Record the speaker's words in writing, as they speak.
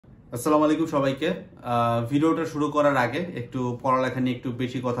আসসালামু আলাইকুম সবাইকে। ভিডিওটা শুরু করার আগে একটু পড়ালেখা নিয়ে একটু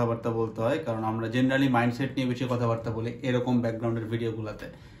বেশি কথাবার্তা বলতে হয়, কারণ আমরা জেনারেলি মাইন্ডসেট নিয়ে বেশি কথাবার্তা বলি এরকম ব্যাকগ্রাউন্ডের ভিডিওগুলোতে।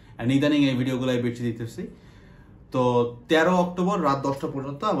 ইদানিং এই ভিডিওগুলোই বেশি দিতেছি। তো 13 অক্টোবর রাত 10টা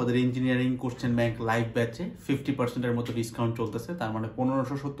পর্যন্ত আমাদের ইঞ্জিনিয়ারিং কোশ্চেন ব্যাংক লাইভ ব্যাচে 50%-এর মতো ডিসকাউন্ট চলতেছে। তার মানে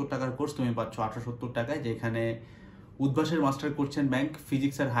 1570 টাকার কোর্স তুমি পাচ্ছ 870 টাকায়, যেখানে উদ্ভাসের মাস্টার কোশ্চেন ব্যাংক,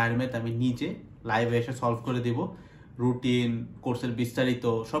 ফিজিক্স আর হায়ার ম্যাথ আমি নিজে লাইভে এসে সলভ করে দেবো। রুটিন, কোর্সের বিস্তারিত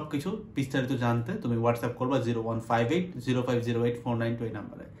সবকিছু বিস্তারিত জানতে তুমি হোয়াটসঅ্যাপ করবা 0158050849 এই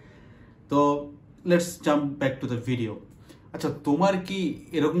নাম্বারে। তো let's jump back to the video. আচ্ছা, তোমার কি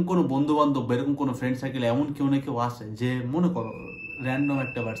এরকম কোনো বন্ধু বান্ধব, এরকম কোনো ফ্রেন্ড সার্কেল এমন কেউ না কেউ আছে যে মনে করো র্যান্ডম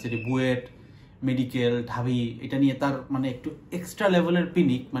একটা ভার্সিটি, বুয়েট, মেডিকেল, ঢাবি, এটা নিয়ে তার মানে একটু এক্সট্রা লেভেলের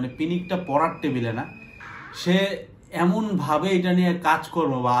পিনিক, মানে পিনিকটা পড়ার টেবিলে না, সে এমনভাবে এটা নিয়ে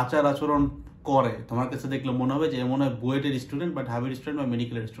কাজকর্ম বা আচার আচরণ করে, তোমার কাছে দেখলে মনে হবে যে মনে হয় বুয়েটের স্টুডেন্ট বা ঢাবির স্টুডেন্ট বা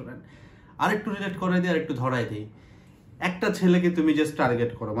মেডিকেলের স্টুডেন্ট। আরেকটু রিলেট করে দিই, আরেকটু ধরাই দিই। একটা ছেলেকে তুমি জাস্ট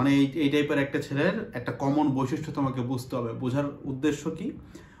টার্গেট করো, মানে এই টাইপের একটা ছেলের একটা কমন বৈশিষ্ট্য তোমাকে বুঝতে হবে। বোঝার উদ্দেশ্য কি?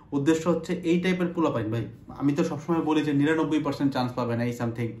 উদ্দেশ্য হচ্ছে এই টাইপের পোলাপাইন। ভাই আমি তো সবসময় বলি যে 99% চান্স পাবে না এই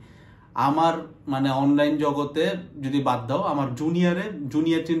সামথিং। আমার মানে অনলাইন জগতে যদি বাদ দাও, আমার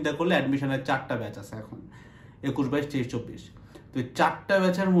জুনিয়র চিন্তা করলে অ্যাডমিশনের 4টা ব্যাচ আছে এখন, 21, 22, 23, 24। তো 4টা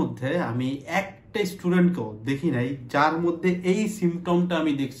ব্যাচের মধ্যে আমি একটা স্টুডেন্টকেও দেখি নাই যার মধ্যে এই সিমটমটা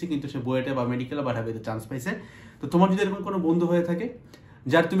আমি দেখছি, কিন্তু সে বুয়েটে বা মেডিকেলে বা ঢাবিতে চান্স পাইছে। তো তোমার যদি এরকম কোনো বন্ধু হয়ে থাকে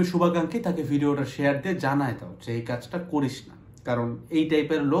যার তুমি শুভাকাঙ্ক্ষী, তাকে ভিডিওটা শেয়ার দিয়ে জানায় দাও যে এই কাজটা করিস না, কারণ এই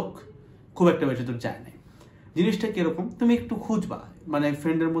টাইপের লোক খুব একটা বেশি দূর যায় না। জিনিসটা কিরকম তুমি একটু খুঁজবা, মানে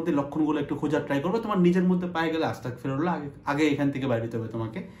ফ্রেন্ডের মধ্যে লক্ষণগুলো একটু খোঁজার ট্রাই করবে। তোমার নিজের মধ্যে পায়ে গেলে আস্তাক ফেরোলো, আগে এখান থেকে বাইরে দিতে হবে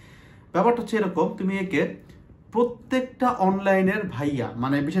তোমাকে। ব্যাপারটা হচ্ছে এরকম, তুমি একে প্রত্যেকটা অনলাইনের ভাইয়া,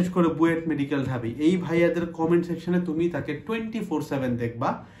 মানে বিশেষ করে বুয়েট, মেডিকেল, ঢাবি, এই ভাইয়াদের কমেন্ট সেকশনে তুমি তাকে 24/7 দেখবা।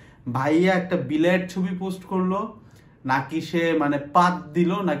 ভাইয়া একটা বিলাইয়ের ছবি পোস্ট করলো, নাকি সে মানে পাত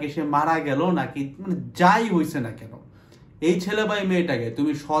দিল, নাকি সে মারা গেল, নাকি মানে যাই হয়েছে না কেন, এই ছেলে বা মেয়েটাকে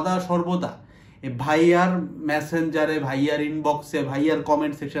তুমি সদা সর্বদা এই ভাইয়ার মেসেঞ্জারে, ভাইয়ার ইনবক্সে, ভাইয়ার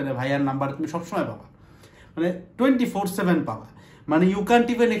কমেন্ট সেকশনে, ভাইয়ার নাম্বারে তুমি সবসময় পাবা, মানে 24/7 পাবা। মানে you can't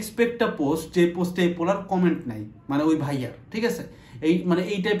even expect a post যে পোস্টে এই পোলার কমেন্ট নাই, মানে ওই ভাইয়ার, ঠিক আছে? এই মানে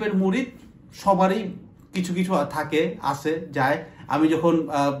এই টাইপের মুরিদ সবারই কিছু কিছু থাকে, আসে, যায়। আমি যখন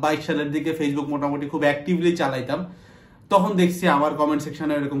 22 সালের দিকে ফেসবুক মোটামুটি খুব অ্যাক্টিভলি চালাইতাম, তখন দেখছি আমার কমেন্ট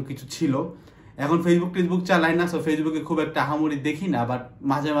সেকশনে এরকম কিছু ছিল। এখন ফেসবুক চালাই না, সো ফেসবুকে খুব একটা আহামরি দেখি না, বাট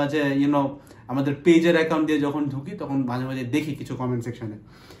মাঝে মাঝে আমাদের পেজের অ্যাকাউন্ট দিয়ে যখন ঢুকি তখন মাঝে মাঝে দেখি কিছু কমেন্ট সেকশনে।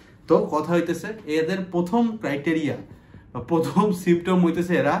 তো কথা হইতেছে এদের প্রথম ক্রাইটেরিয়া বা প্রথম সিমটম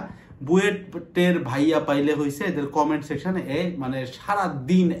হইতেছে এরা বুয়েটের ভাইয়া পাইলে হয়েছে এদের কমেন্ট সেকশনে মানে সারা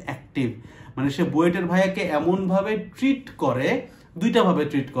দিন অ্যাক্টিভ। মানে সে বুয়েটের ভাইয়াকে এমনভাবে ট্রিট করে, দুইটা ভাবে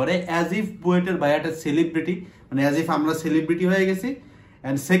ট্রিট করে, অ্যাজ ইফ বুয়েটের ভাইয়াটা সেলিব্রিটি, মানে অ্যাজ ইফ আমরা সেলিব্রিটি হয়ে গেছি।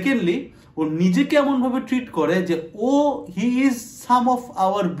 অ্যান্ড সেকেন্ডলি, ও নিজেকে এমনভাবে ট্রিট করে যে he is some of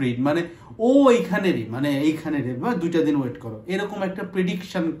our breed, মানে এইখানেরই, মানে এইখানেরই, দুইটা দিন ওয়েট করো, এরকম একটা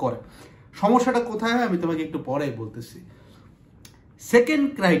প্রেডিকশন করে। সমস্যাটা কোথায় হয় আমি তোমাকে একটু পরে বলতেছি। সেকেন্ড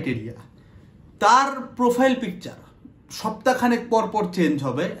ক্রাইটেরিয়া, তার প্রোফাইল পিকচার সপ্তাহখানেক পর পর চেঞ্জ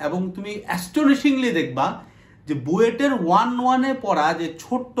হবে, এবং তুমি অ্যাস্টোনিশিংলি দেখবা যে বুয়েটের 1-1-এ পড়া যে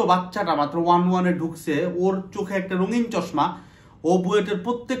ছোট্ট বাচ্চাটা মাত্র 1-1-এ ঢুকছে, ওর চোখে একটা রঙিন চশমা, ও বুয়েটের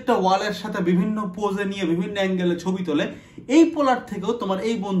প্রত্যেকটা ওয়ালের সাথে বিভিন্ন পোজে নিয়ে বিভিন্ন অ্যাঙ্গেলে ছবি তোলে। এই পোলার থেকেও তোমার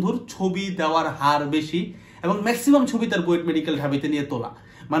এই বন্ধুর ছবি দেওয়ার হার বেশি, এবং ম্যাক্সিমাম ছবি তার বুয়েট, মেডিকেল, ঢাবিতে নিয়ে তোলা।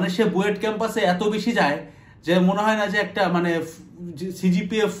 মানে সে বুয়েট ক্যাম্পাসে এত বেশি যায় যে মনে হয় না যে একটা মানে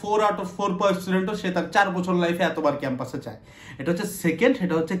সিজিপিএ 4/4 স্টুডেন্টও সে তার 4 বছর লাইফে এতবার ক্যাম্পাসে যায়। এটা হচ্ছে সেকেন্ড,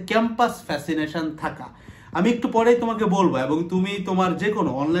 এটা হচ্ছে ক্যাম্পাস ফ্যাসিনেশন থাকা। আমি একটু পরেই তোমাকে বলবো, এবং তুমি তোমার যে কোনো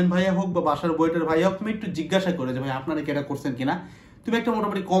অনলাইন ভাইয়া হোক বা বাসার বুয়েটের ভাইয়া হোক, তুমি একটু জিজ্ঞাসা করে যে ভাই আপনারা কি এটা করছেন কিনা, তুমি একটা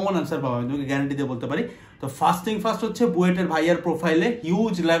মোটামুটি কমন আনসার পাবো, আমি তোমাকে গ্যারান্টি দিয়ে বলতে পারি। তো ফার্স্ট হচ্ছে বুয়েটের ভাইয়ার প্রোফাইলে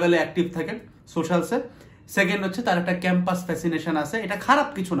হিউজ লেভেলে অ্যাক্টিভ থাকে সোশ্যালসে। সেকেন্ড হচ্ছে তার একটা ক্যাম্পাস ফ্যাসিনেশন আছে। এটা খারাপ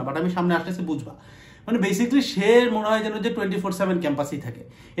কিছু না, বাট আমি সামনে আসতেছি বুঝবা। মানে বেসিক্যালি সে মনে হয় যেন যে 24/7 ক্যাম্পাসেই থাকে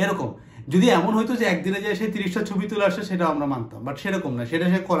এরকম। যদি এমন হইতো যে একদিনে যে সে 30টা ছবি তুলে আসে, সেটা আমরা মানতাম, বাট সেরকম না, সেটা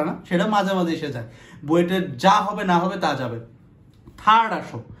সে করে না, সেটা মাঝে মাঝে এসে যায়। বুয়েটের যা হবে না হবে তা যাবে। থার্ড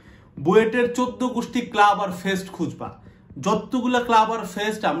আসো, বুয়েটের 14 গোষ্ঠী ক্লাব আর ফেস্ট খুঁজবা। যতগুলো ক্লাব আর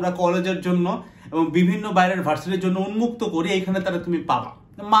ফেস্ট আমরা কলেজের জন্য এবং বিভিন্ন বাইরের ভার্সিটির জন্য উন্মুক্ত করি, এখানে তারা তুমি পাবা,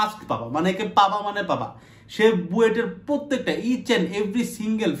 মাস্ট পাবা, মানে একে পাবা মানে পাবা। সে বুয়েটের প্রত্যেকটা each and every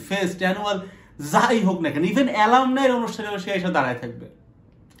single fest, annual, যাই হোক না কেন, ইভেন অ্যালামনাইয়ের অনুষ্ঠানে সে এসে দাঁড়ায় থাকবে,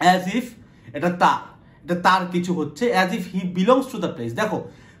 অ্যাজ ইফ এটা তার কিছু হচ্ছে, as if he belongs to the place. দেখো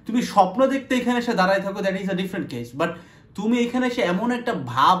তুমি স্বপ্ন দেখতে এখানে এসে দাঁড়ায় থাকো, that is a different case, but তুমি এখানে এসে এমন একটা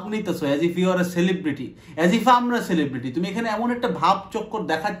ভাব নিতেছো as if you R A celebrity, as if আমরা সেলিব্রিটি। তুমি এখানে এমন একটা ভাব চক্কর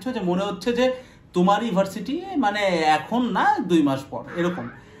দেখাচ্ছ যে মনে হচ্ছে যে তোমার ইউনিভার্সিটি মানে এখন না 2 মাস পর এরকম।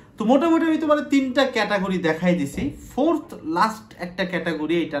 তো মোটামুটি আমি তোমার 3টা ক্যাটাগরি দেখাই দিছি। ফোর্থ লাস্ট একটা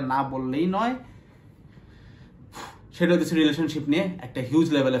ক্যাটাগরি, এটা না বললেই নয়, সেটা হচ্ছে রিলেশনশিপ নিয়ে একটা হিউজ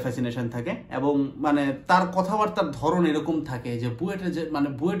লেভেলে ফ্যাসিনেশন থাকে এবং মানে তার কথাবার্তার ধরন এরকম থাকে যে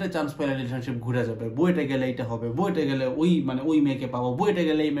বুয়েটে চান্স পেলে রিলেশনশিপ ঘুরে যাবে, বুয়েটে গেলে এইটা হবে, বুয়েটে গেলে ওই মেয়েকে পাবো, বুয়েটে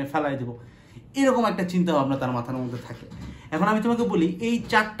গেলে এই মেয়ে ফেলাই দেবো, এরকম একটা চিন্তা ভাবনা তার মাথার মধ্যে থাকে। এখন আমি তোমাকে বলি এই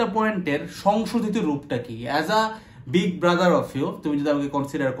 4টা পয়েন্টের সংশোধিত রূপটা কি। As a big brother of you, তুমি যদি আমাকে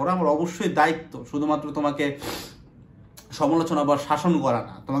কনসিডার করো, আমার অবশ্যই দায়িত্ব শুধুমাত্র তোমাকে সমালোচনা বা শাসন করা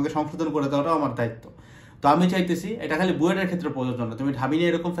না, তোমাকে সংশোধন করে দেওয়াটাও আমার দায়িত্ব। তো আমি চাইতেছি এটা খালি বুয়েটের ক্ষেত্রে প্রযোজ্য না। তুমি ঢাবি নিয়ে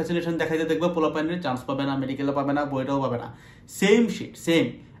এরকম ফ্যাসিনেশন দেখাইতে দেখবে, পোলাপাইনের চান্স পাবে না, মেডিকেলে পাবে না, বুয়েটেও পাবে না, সেম শিট সেম।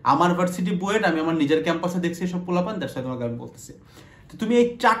 আমার ভার্সিটি বুয়েট, আমি আমার নিজের ক্যাম্পাসে দেখছি এসব পোলাপান, তার সাথে তোমাকে আমি বলতেছি। তো তুমি এই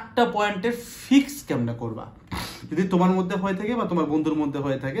 4টা পয়েন্টের ফিক্স কেমনে করবা যদি তোমার মধ্যে হয়ে থাকে বা তোমার বন্ধুর মধ্যে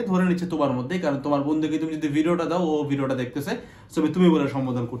হয়ে থাকে, ধরে নিচ্ছে তোমার মধ্যে, কারণ তোমার বন্ধুকে তুমি যদি ভিডিওটা দাও ও ভিডিওটা দেখতেছে, তুমি বলে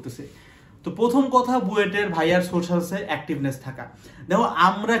সম্বোধন করতেছে। তো প্রথম কথা, বুয়েটের ভাইয়ার সোশ্যালসে অ্যাক্টিভনেস থাকা। দেখো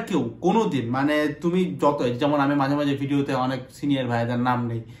আমরা কেউ কোনোদিন মানে তুমি যতই, যেমন আমি মাঝে মাঝে ভিডিওতে অনেক সিনিয়র ভাইয়াদের নাম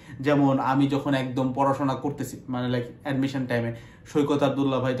নেই, যেমন আমি যখন একদম পড়াশোনা করতেছি মানে লাইক অ্যাডমিশন টাইমে সৈকত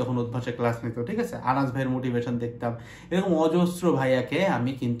আব্দুল্লাহ ভাই তখন উদ্ভাসে ক্লাস নিত, ঠিক আছে, আনাস ভাইয়ের মোটিভেশন দেখতাম, এরকম অজস্র ভাইয়াকে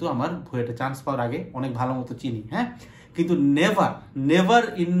আমি কিন্তু আমার বুয়েটে চান্স পাওয়ার আগে অনেক ভালো মতো চিনি, হ্যাঁ। কিন্তু never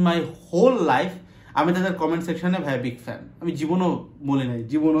in my whole life আমি তাদের কমেন্ট সেকশনে ভাই বিগ ফ্যান আমি জীবনও বলি নাই,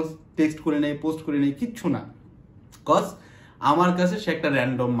 জীবনও টেক্সট করে নেই, পোস্ট করে নেই, কিচ্ছু না। কজ আমার কাছে সে একটা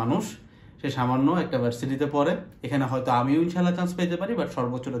র্যান্ডম মানুষ, সে সামান্য একটা ভার্সিটিতে পড়ে, এখানে হয়তো আমিও ইনশাল্লাহ চান্স পেতে পারি, বাট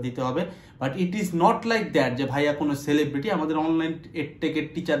সর্বোচ্চটা দিতে হবে। But it is not like that যে ভাইয়া কোনো সেলিব্রিটি। আমাদের অনলাইন টেকের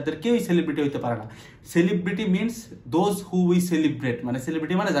টিচারদের কেউই সেলিব্রিটি হইতে পারে না। Celebrity means those who we celebrate, মানে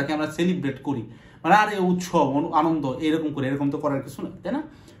সেলিব্রিটি মানে যাকে আমরা সেলিব্রেট করি, মানে আরে উৎসব আনন্দ এরকম করে, এরকম তো করার কিছু না, তাই না?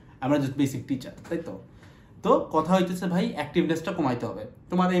 আমরা জাস্ট বেসিক টিচার, তাই তো। তো কথা হইতেছে ভাই অ্যাক্টিভনেসটা কমাইতে হবে।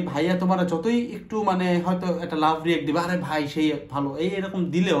 তোমার এই ভাইয়া তোমার যতই একটু মানে হয়তো একটা লাভ রিয়েক্ট দিবে, আরে ভাই সেই ভালো এরকম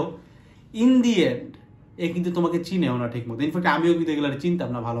দিলেও ইন দি এন্ড এ কিন্তু তোমাকে চিনেও না ঠিক মতো। ইনফ্যাক্ট আমিও কিন্তু এগুলো চিনতাম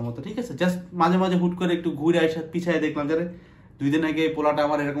না ভালো মতো, ঠিক আছে। জাস্ট মাঝে মাঝে হুট করে একটু ঘুরে আসা পিছায় দেখলাম যে 2 দিন আগে পোলাটা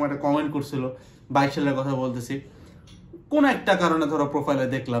আমার এরকম একটা কমেন্ট করছিল, 22 সালের কথা বলতেছি, কোন একটা কারণে ধরো প্রোফাইলে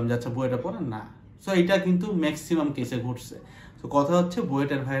দেখলাম যে আচ্ছা বুয়েটে পড়েন না। সো এটা কিন্তু ম্যাক্সিমাম কেসে ঘটছে। তো কথা হচ্ছে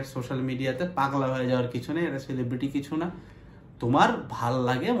বুয়েটের ভাইয়ের সোশ্যাল মিডিয়াতে পাগলা হয়ে যাওয়ার কিছু নেই, এটা সেলিব্রিটি কিছু না। তোমার ভাল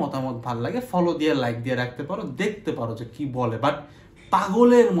লাগে, মতামত ভাল লাগে, ফলো দিয়ে লাইক দিয়ে রাখতে পারো, দেখতে পারো যে কি বলে, বাট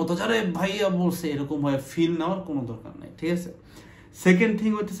পাগলের মতো যারা ভাইয়া বলছে এরকম ভাবে ফিল নেওয়ার কোনো দরকার নেই, ঠিক আছে। সেকেন্ড থিং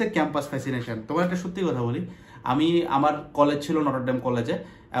হচ্ছে ক্যাম্পাস ফ্যাসিনেশন। তোমার একটা সত্যি কথা বলি, আমার কলেজ ছিল নটরডেম কলেজে,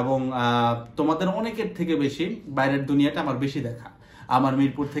 এবং তোমাদের অনেকের থেকে বেশি বাইরের দুনিয়াটা আমার বেশি দেখা। আমার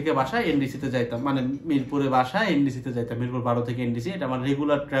মিরপুর থেকে বাসায় এনডিসিতে যাইতাম, মানে মিরপুরে বাসায় এনডিসিতে যাইতাম, মিরপুর 12 থেকে এনডিসি, এটা আমার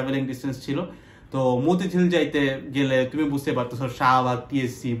রেগুলার ট্রাভেলিং ডিস্টেন্স ছিল। তো মতিঝিল যাইতে গেলে তুমি বুঝতে পারতো শাহবাগ,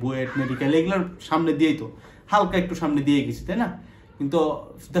 টিএসসি, বুয়েট, মেডিকেল এগুলোর সামনে দিয়েই তো হালকা একটু সামনে দিয়ে গেছি, তাই না? কিন্তু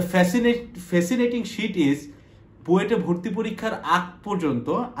দ্য ফ্যাসিনেটিং শিট ইজ বুয়েটে ভর্তি পরীক্ষার আগ পর্যন্ত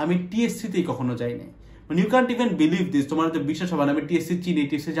আমি টিএসসিতেই কখনো যাইনি। মানে you can't even believe this, তোমার তো বিশ্বাস হবে না, আমি টিএসসি চিনি,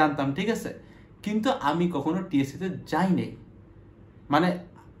 টিএসসি জানতাম, ঠিক আছে, কিন্তু আমি কখনো টিএসসিতে যাইনি। মানে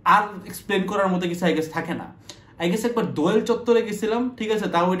আর এক্সপ্লেন করার মতো কিছু আই গেস থাকে না। আই গেস একবার দোয়েল চত্বরে গেছিলাম, ঠিক আছে,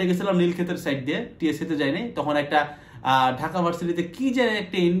 তাও ওইটা গেছিলাম নীলক্ষেতের সাইড দিয়ে, টিএসসিতে যাইনি। তখন একটা ঢাকা ভার্সিটিতে কি জানি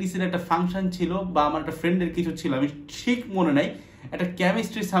একটা এনডিসির একটা ফাংশন ছিল, বা আমার একটা ফ্রেন্ডের কিছু ছিল, আমি ঠিক মনে নাই, একটা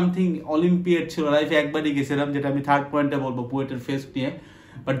কেমিস্ট্রি সামথিং অলিম্পিয়াড ছিল, লাইফে একবারই গেছিলাম, যেটা আমি থার্ড পয়েন্টে বলবো বুয়েটের ফেস্ট নিয়ে।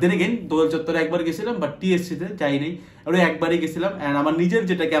 বাট দেন এগেইন দোয়েল চত্বরে একবার গেছিলাম, বাট টিএসসিতে যাইনি, ওটা একবারই গেছিলাম। অ্যান্ড আমার নিজের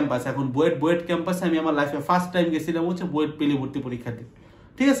যেটা ক্যাম্পাস এখন বুয়েট ক্যাম্পাসে আমি আমার লাইফে ফার্স্ট টাইম গেছিলাম হচ্ছে বুয়েট পেলি ভর্তি পরীক্ষা দিয়ে,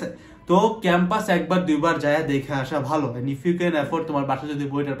 ঠিক আছে। তো ক্যাম্পাস একবার 2বার যায় দেখে আসা ভালো, ইফ ইউ ক্যান অ্যাফোর্ড, তোমার বাসা যদি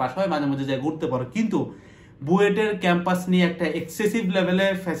বুয়েটের পাশে হয় মাঝে মাঝে যায় ঘুরতে পারো। কিন্তু বুয়েটের ক্যাম্পাস নিয়ে একটা এক্সেসিভ লেভেলে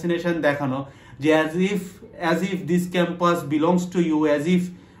ফ্যাসিনেশন দেখানো, যে as if this campus belongs to you, as if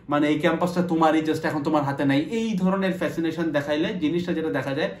মানে এই ক্যাম্পাসটা তোমারই, জাস্ট এখন তোমার হাতে নাই, এই ধরনের ফ্যাসিনেশন দেখাইলে জিনিসটা যেটা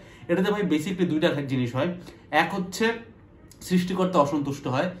দেখা যায়, এটাতে ভাই বেসিকলি 2টা জিনিস হয়। এক হচ্ছে সৃষ্টিকর্তা অসন্তুষ্ট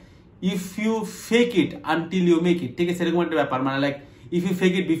হয়, if you fake it until you make it, ঠিক আছে, এরকম একটা ব্যাপার। মানে like if you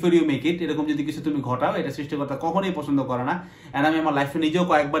fake it before you make it, এরকম যদি কিছু তুমি ঘটাও, এটা সৃষ্টিকর্তা কখনোই পছন্দ করে না। অ্যান্ড আমি আমার লাইফে নিজেও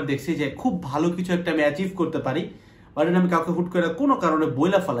কয়েকবার দেখছি যে খুব ভালো কিছু একটা আমি অ্যাচিভ করতে পারি, বাট আমি কাউকে হুট করে কোনো কারণে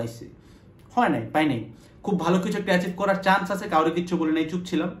বইলা ফেলাইছি, হয় নাই, পাই নাই। খুব ভালো কিছু একটা অ্যাচিভ করার চান্স আছে, কাউরে কিচ্ছু বলে নাই, চুপ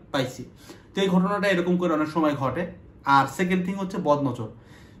ছিলাম, পাইছি। তো এই ঘটনাটা এরকম করে অনেক সময় ঘটে। আর সেকেন্ড থিং হচ্ছে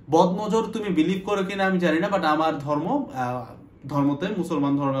বদনজর তুমি বিলিভ করো কিনা আমি জানি না, বাট আমার ধর্মতে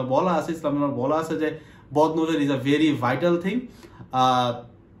মুসলমান ধর্মে বলা আছে, ইসলাম ধর্মে বলা আছে যে বদনজর is a very vital thing.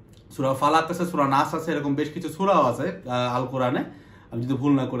 সূরা ফালাক আছে, সূরা নাস আছে, এরকম বেশ কিছু সূরাও আছে আল কোরআনে, আমি যদি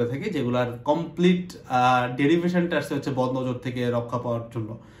ভুল না করে থাকি, যেগুলার কমপ্লিট ডেরিভেশনটা আসছে হচ্ছে বদনজর থেকে রক্ষা পাওয়ার জন্য।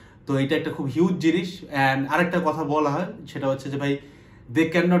 তো এটা একটা খুব হিউজ জিনিস। অ্যান্ড আরেকটা কথা বলা হয়, সেটা হচ্ছে যে ভাই, they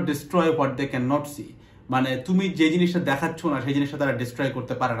can not destroy what they can not C. মানে তুমি যে জিনিসটা দেখাচ্ছ না সেই জিনিসটা তারা ডিস্ট্রয়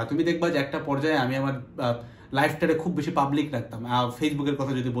করতে পারে না। তুমি দেখবা যে একটা পর্যায়ে, আমি আমার লাইফটারে খুব বেশি পাবলিক রাখতাম। ফেসবুকের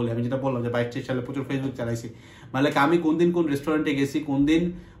কথা যদি বলি, আমি যেটা বললাম যে 22-23 সালে প্রচুর ফেসবুক চালাইছি, মানে আমি কোন দিন কোন রেস্টুরেন্টে গেছি, কোন দিন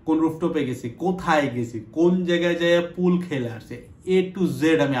কোন রুফটপে গেছি, কোথায় গেছি, কোন জায়গায় যেয়ে পুল খেলে আসছে, A to Z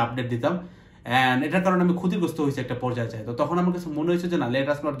আমি আপডেট দিতাম। অ্যান্ড এটার কারণে আমি ক্ষতিগ্রস্ত হয়েছি একটা পর্যায়ে যায়। তো তখন আমার কাছে মনে হয়েছে যে না, let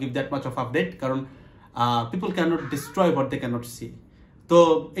us not give that much of update, কারণ people can not destroy what they can not C. তো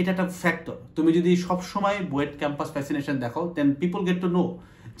এটা একটা ফ্যাক্টর। তুমি যদি সবসময় বুয়েট ক্যাম্পাস ফ্যাসিনেশন দেখো, then people gate to know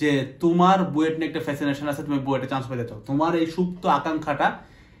যে তোমার বুয়েট নিয়ে একটা ফ্যাসিনেশন আছে, তুমি বুয়েটে চান্স পেতে চাও। তোমার এই সুপ্ত আকাঙ্ক্ষাটা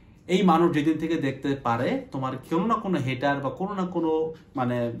এই মানুষ যেদিন থেকে দেখতে পারে, তোমার কোনো না কোনো হেটার বা কোনো না কোনো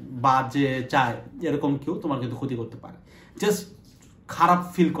মানে বাজে চায় এরকম কেউ তোমার কিন্তু ক্ষতি করতে পারে, জাস্ট খারাপ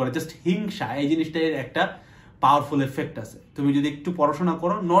ফিল করে, জাস্ট হিংসা। এই জিনিসটার একটা পাওয়ারফুল এফেক্ট আছে। তুমি যদি একটু পড়াশোনা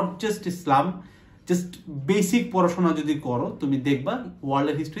করো, not just Islam, just basic পড়াশোনা যদি করো, তুমি দেখবা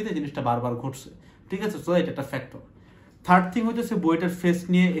ওয়ার্ল্ডের হিস্ট্রিতে জিনিসটা বারবার ঘটছে, ঠিক আছে? সো এটা একটা ফ্যাক্টর। থার্ড থিং হচ্ছে বুয়েটের ফেস্ট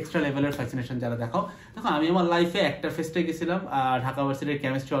নিয়ে এক্সট্রা লেভেলের ফ্যাসিনেশন যারা দেখাও। দেখো, আমি আমার লাইফে একটা ফেস্টে গেছিলাম, ঢাকা ইউনিভার্সিটির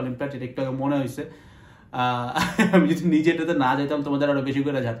কেমিস্ট্রি অলিম্পিয়াড, যেটা একটু আগে মনে হয়েছে। আমি যদি নিজে এটাতে না যেতাম তোমাদের আরো বেশি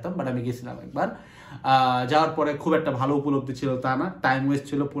করে ঝাড়তাম, বাট আমি গেছিলাম একবার। যাওয়ার পরে খুব একটা ভালো উপলব্ধি ছিল তা না, টাইম ওয়েস্ট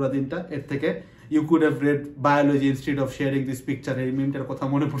ছিল পুরো দিনটা। এর থেকে you could have read biology instead of sharing this picture, এই মিমটার কথা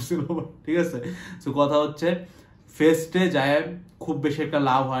মনে পড়ছিল, ঠিক আছে? সো কথা হচ্ছে, ফেস্টে যায় খুব বেশি একটা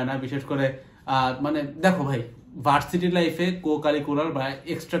লাভ হয় না, বিশেষ করে মানে দেখো ভাই, ভার্সিটি লাইফে কো কারিকুলার বা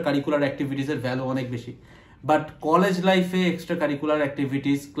এক্সট্রা কারিকুলার অ্যাক্টিভিটিসের ভ্যালু অনেক বেশি, বাট কলেজ লাইফে এক্সট্রা কারিকুলার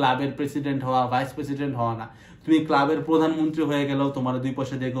অ্যাক্টিভিটিস, ক্লাবের প্রেসিডেন্ট হওয়া, ভাইস প্রেসিডেন্ট হওয়া না, তুমি ক্লাবের প্রধানমন্ত্রী হয়ে গেলেও তোমার 2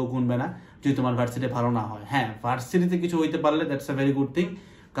 পয়সা দিয়ে কেউ গুনবে না যদি তোমার ভার্সিটি ভালো না হয়। হ্যাঁ, ভার্সিটিতে কিছু হইতে পারলে that's a very good thing,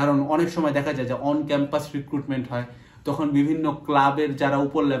 কারণ অনেক সময় দেখা যায় যে অন ক্যাম্পাস রিক্রুটমেন্ট হয়, তখন বিভিন্ন ক্লাবের যারা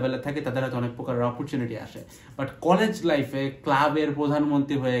উপর লেভেলে থাকে তাদের হাতে অনেক প্রকারের অপরচুনিটি আসে। বাট কলেজ লাইফে ক্লাবের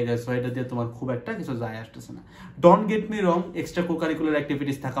প্রধানমন্ত্রী হয়ে গেছো, এটা দিয়ে তোমার খুব একটা কিছু যায় আসতেছে না। Don't get me wrong, extra co-curricular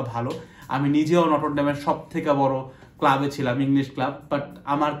activities থাকা ভালো। আমি নিজেও নটরডেমের সব থেকে বড় ক্লাবে ছিলাম, ইংলিশ ক্লাব, বাট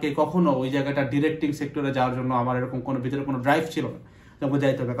আমাকে কখনো ওই জায়গাটা ডিরেক্টিং সেক্টরে যাওয়ার জন্য আমার এরকম কোনো ভিতরে কোনো ড্রাইভ ছিল না, আমাকে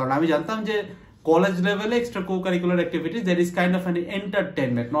যাইতে হবে। কারণ আমি জানতাম যে কলেজ লেভেলে extra co-curricular activities that is kind of an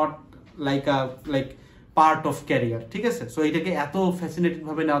entertainment, not like part of career, ঠিক আছে? সো এটাকে এত ফ্যাসিনেটেড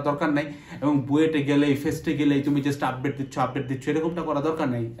ভাবে নেওয়া দরকার নাই, এবং বুয়েটে গেলেই, ফেস্টে গেলেই তুমি জাস্ট আপডেট দিচ্ছ এরকমটা করা দরকার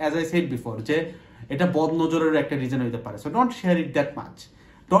নাই। অ্যাজ আই সেড বিফোর, যে এটা বদনজরের একটা রিজন হইতে পারে। So don't share it that much,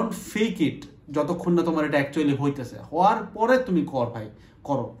 don't fake it, যতক্ষণ না তোমার এটা অ্যাকচুয়ালি হইতেছে। হওয়ার পরে তুমি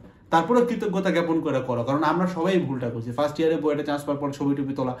করো, তারপরে কৃতজ্ঞতা জ্ঞাপন করে করো। কারণ আমরা সবাই ভুলটা করছি। ফার্স্ট ইয়ারে বুয়েটে চান্স পাওয়ার পর ছবি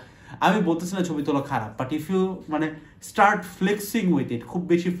টবি তোলা, আমি বলতেছি না ছবি তোলা খারাপ, বাট ইফ ইউ মানে স্টার্ট ফ্লেক্সিং উইথ ইট, খুব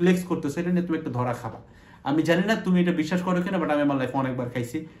বেশি ফ্লেক্স করতেছো, এটা নিয়ে তুমি একটা ধরা খাবা। আমি জানি না তুমি এটা বিশ্বাস করো কিনা, বাট আমি আমার লাইফে অনেকবার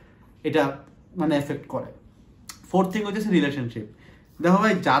খাইছি, এটা মানে এফেক্ট করে। ফোর্থ থিং হচ্ছে রিলেশনশিপ। দেখো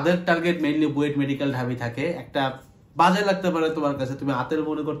ভাই, যাদের টার্গেট মেইনলি বুয়েট মেডিকেল ঢাবি থাকে, একটা বাজে লাগতে পারে তোমার কাছে, তুমি হাতের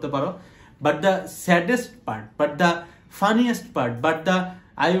মনে করতে পারো, but the saddest part, but the funniest part, but the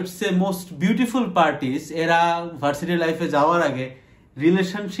I would say most beautiful part is, এরা ভার্সিটি লাইফে যাওয়ার আগে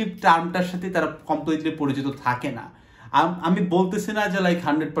রিলেশনশিপ টার্মটার সাথে তারা কমপ্লিটলি পরিচিত থাকে না। আমি বলতেছি না যে লাইক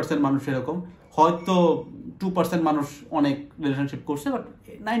 100% মানুষ এরকম, হয়তো 2% মানুষ অনেক রিলেশনশিপ করছে, বাট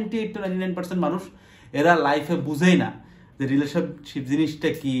 98 to 99% মানুষ এরা লাইফে বুঝেই না যে রিলেশনশিপ জিনিসটা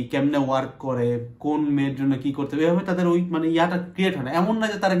কি, কেমনে ওয়ার্ক করে, কোন মেয়ের জন্য কি করতে হবে, এভাবে তাদের ওই মানে ইয়াটা ক্রিয়েট হয় না। এমন না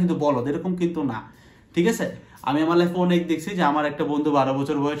যে তারা কিন্তু বলদ, এরকম কিন্তু না, ঠিক আছে? আমি আমার লাইফে অনেক দেখছি যে আমার একটা বন্ধু 12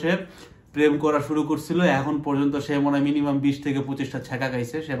 বছর বয়সে প্রেম করা শুরু করছিল, এখন পর্যন্ত সে মনে হয় মিনিমাম 20 থেকে 25টা ছ্যাঁকা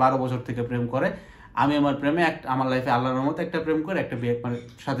খাইছে। সে 12 বছর থেকে প্রেম করে। আমি আমার প্রেমে আমার লাইফে আল্লাহর মতো একটা প্রেম করে একটা বিয়ে মানে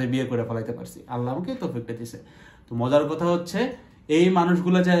সাথে বিয়ে করে ফেলাইতে পারছি, আল্লাহ আমাকে তৌফিকটা দিয়েছে। তো মজার কথা হচ্ছে, এই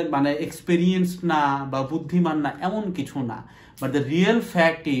মানুষগুলো যে মানে এক্সপেরিয়েন্স না বা বুদ্ধিমান না এমন কিছু না, but the real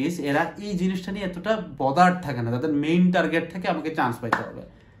fact is এরা এই জিনিসটা নিয়ে এতটা বদার থাকে না। তাদের মেইন টার্গেট থাকে আমাকে চান্স পাইতে হবে।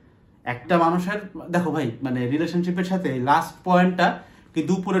 একটা মানুষের দেখো ভাই, মানে রিলেশনশিপের সাথে লাস্ট পয়েন্টটা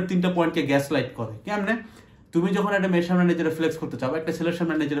কিন্তু উপরের 3টা পয়েন্টকে গ্যাস লাইট করে। কেমনে? তুমি যখন একটা মেয়ের সামনে নিজেরা ফ্লেক্স করতে চাও, একটা ছেলের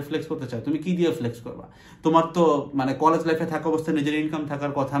সামনে নিজেরা ফ্লেক্স করতে চাও, তুমি কি দিয়ে ফ্লেক্স করবা? তোমার তো মানে কলেজ লাইফে থাকা অবস্থায় নিজের ইনকাম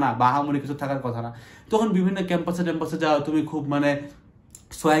থাকার কথা না, বা হামনি কিছু থাকার কথা না। তখন বিভিন্ন ক্যাম্পাসে যাও, তুমি খুব মানে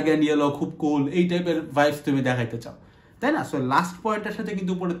সোয়াগ অ্যান্ড ইয়েলো, খুব কুল, এই টাইপের ভাইবস তুমি দেখাইতে চাও, তাই না? সো লাস্ট পয়েন্টের সাথে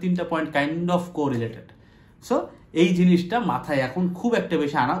কিন্তু উপরে 3টা point kind of co related. So এই জিনিসটা মাথায় এখন খুব একটা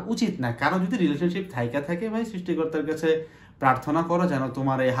বেশি আনা উচিত না। কারো যদি রিলেশনশিপ থাকে ভাই, সৃষ্টিকর্তার কাছে প্রার্থনা করো যেন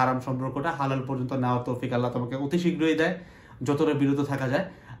তোমার এই হারাম সম্পর্কটা হালাল পর্যন্ত নেওয়ার তৌফিক আল্লাহ তোমাকে অতি শীঘ্রই দেয়, যতটা বিরত থাকা যায়।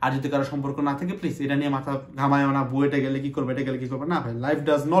 আর যদি কারো সম্পর্ক না থাকে প্লিজ এটা নিয়ে মাথা ঘামায়ও না, বুয়েটে গেলে কি করবে, এটা গেলে কি করবে, না ভাই, life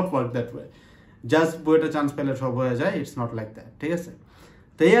does not work that way. Just বুয়েটে চান্স পেলে সব হয়ে যায়, ইটস নট লাইক দ্যাট, ঠিক আছে?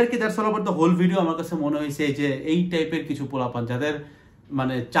 তো এই আর কি, that's all about the whole video. আমার কাছে মনে হয়েছে যে এই টাইপের কিছু পোলাপান যাদের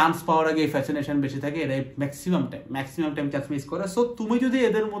মানে চান্স পাওয়ার আগে ফ্যাসিনেশন বেশি থাকে, এরাই ম্যাক্সিমাম টাইম চান্স মিস করে। সো তুমি যদি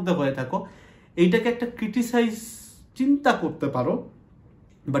এদের মধ্যে হয়ে থাকো, এইটাকে একটা ক্রিটিসাইজ চিন্তা করতে পারো,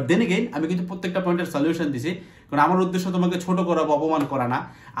 বাট দেন এগেইন আমি কিন্তু প্রত্যেকটা পয়েন্টের সলিউশন দিছি, কারণ আমার উদ্দেশ্য তোমাকে ছোট করা বা অপমান করা না।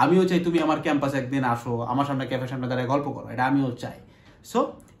 আমিও চাই তুমি আমার ক্যাম্পাসে একদিন আসো, আমার সামনে ক্যাফের সামনে দাঁড়ায় গল্প করো, এটা আমিও চাই। সো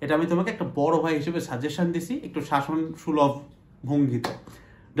এটা আমি তোমাকে একটা বড় ভাই হিসেবে সাজেশন দিছি, একটু শাসন সুলভ ভঙ্গিতে।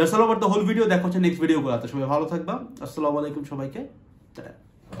 That's all about the whole video. দেখা হচ্ছে নেক্সট ভিডিওগুলোতে। সবাই ভালো থাকবা। আসসালামু আলাইকুম সবাইকে।